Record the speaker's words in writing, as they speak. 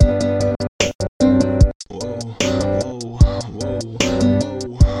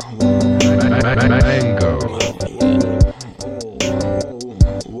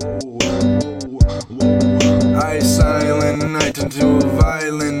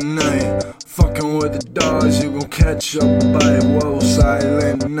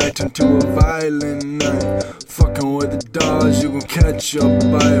night turned to a violent night. Fucking with the dogs, you gon' catch up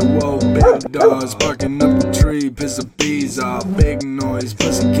by it. Whoa, big dogs barking up the tree, piss the bees off. Big noise,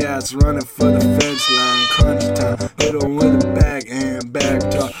 pussy cats running for the fence line. Crunch time, hit 'em with a backhand, back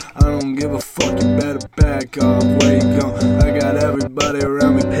talk. I don't give a fuck, you better back off. Where you gon'? I got everybody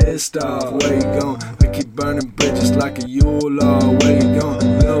around me pissed off. Where you gon'? I keep burning bridges like a Yule log. Where you gon'?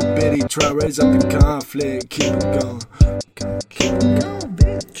 Little bitty, try raise up the conflict. Keep it going, keep it going,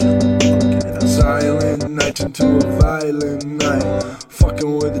 bitch. Silent night into a violent night.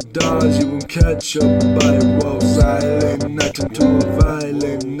 Fucking with the dogs, you gon' catch up by it. Whoa, silent night into a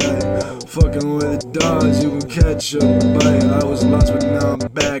violent night. Fucking with the dogs, you gon' catch up by it. I was lost, but now I'm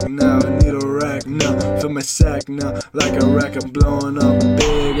back now. I need a rack now, fill my sack now. Like a racket blowing up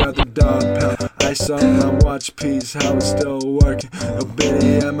big out the dog pound. Ice off my watch piece, how it's still working. A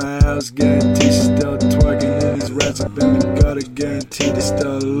bitty at my house, guarantee she's still twerking. And these rats up in the gutter, guaranteed they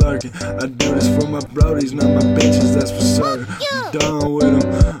still lurking. I do this for my brodies, not my bitches, that's for certain. I'm done with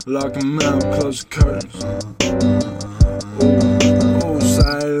them, lock them out, close the curtains. Oh,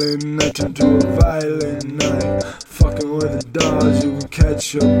 silent night into a violent night. Fucking with the dogs, you can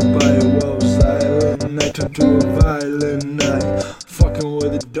catch up by it. Whoa, silent night into a violent night. Fucking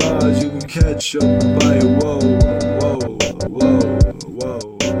with the dogs, you can catch up by it. Whoa.